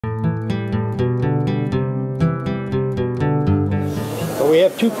We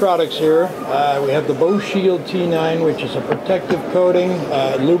have two products here. We have the Boeshield T-9, which is a protective coating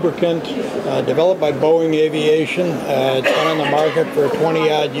lubricant developed by Boeing Aviation. It's been on the market for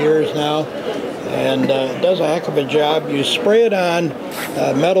 20-odd years now, and it does a heck of a job. You spray it on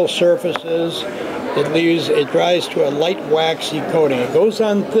metal surfaces. It dries to a light waxy coating. It goes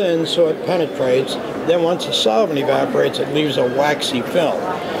on thin so it penetrates. Then once the solvent evaporates, it leaves a waxy film.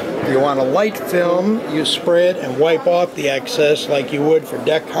 If you want a light film, you spray it and wipe off the excess like you would for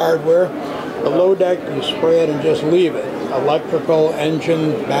deck hardware. Below deck, you spray it and just leave it. Electrical,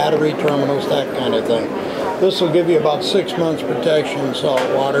 engine, battery terminals, that kind of thing. This will give you about 6 months protection in salt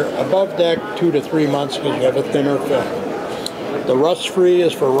water. Above deck, 2 to 3 months because you have a thinner film. The rust-free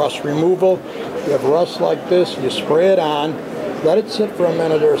is for rust removal. You have rust like this, you spray it on, let it sit for a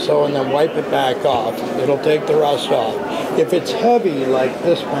minute or so, and then wipe it back off. It'll take the rust off. If it's heavy like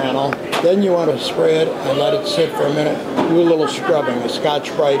this panel, then you want to spray it and let it sit for a minute. Do a little scrubbing, a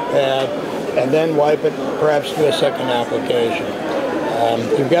Scotch-Brite pad, and then wipe it, perhaps do a second application.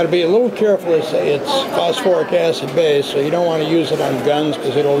 You've got to be a little careful. It's phosphoric acid based, so you don't want to use it on guns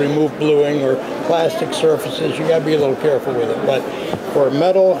because it'll remove bluing or plastic surfaces. You've got to be a little careful with it. But for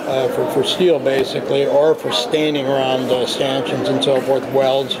metal, for steel basically, or for staining around stanchions and so forth,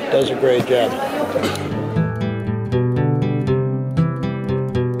 welds, does a great job.